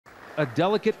A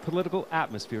delicate political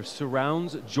atmosphere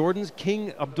surrounds Jordan's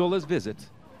King Abdullah's visit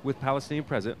with Palestinian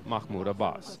President Mahmoud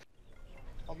Abbas.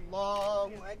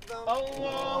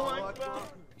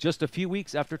 Just a few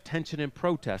weeks after tension and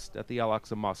protest at the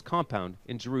al-Aqsa Mosque compound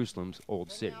in Jerusalem's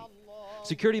Old City.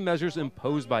 Security measures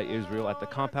imposed by Israel at the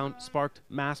compound sparked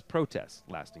mass protests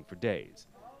lasting for days.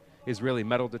 Israeli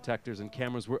metal detectors and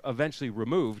cameras were eventually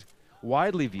removed,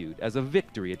 widely viewed as a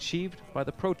victory achieved by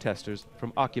the protesters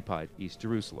from occupied East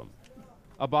Jerusalem.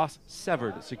 Abbas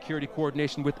severed security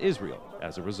coordination with Israel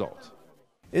as a result.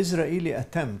 Israeli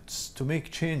attempts to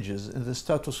make changes in the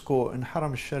status quo in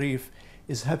Haram al-Sharif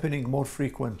is happening more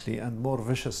frequently and more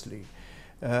viciously.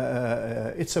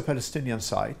 It's a Palestinian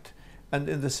site, and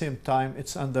in the same time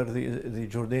it's under the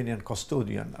Jordanian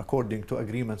custodian according to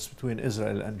agreements between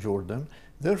Israel and Jordan.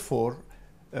 Therefore,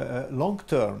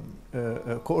 long-term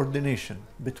coordination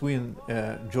between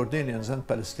Jordanians and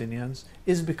Palestinians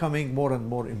is becoming more and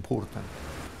more important.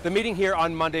 The meeting here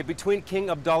on Monday between King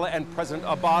Abdullah and President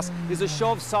Abbas is a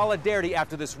show of solidarity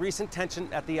after this recent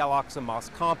tension at the Al-Aqsa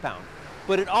Mosque compound.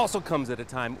 But it also comes at a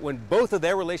time when both of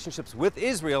their relationships with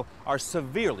Israel are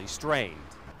severely strained.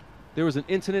 There was an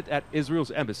incident at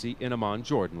Israel's embassy in Amman,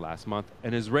 Jordan last month.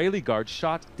 An Israeli guard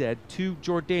shot dead 2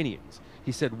 Jordanians.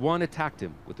 He said one attacked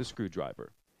him with a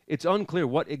screwdriver. It's unclear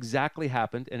what exactly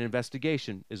happened. An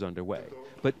investigation is underway.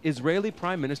 But Israeli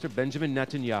Prime Minister Benjamin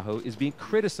Netanyahu is being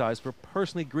criticized for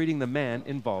personally greeting the man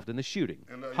involved in the shooting,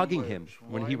 hugging him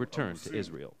when he returned to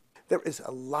Israel. There is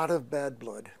a lot of bad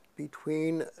blood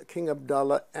between King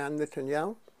Abdullah and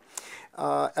Netanyahu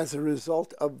as a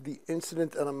result of the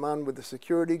incident in Amman with the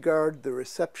security guard, the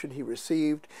reception he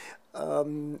received.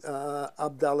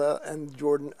 Abdullah and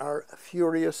Jordan are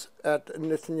furious at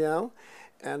Netanyahu,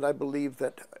 and I believe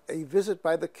that a visit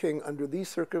by the king under these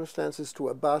circumstances to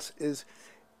Abbas is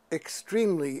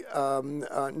extremely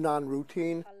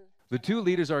non-routine. The two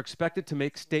leaders are expected to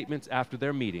make statements after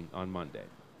their meeting on Monday.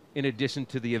 In addition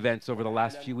to the events over the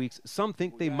last few weeks, some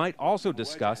think they might also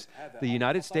discuss the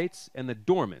United States and the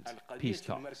dormant peace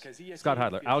talks. Scott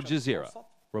Heidler, Al Jazeera,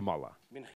 Ramallah.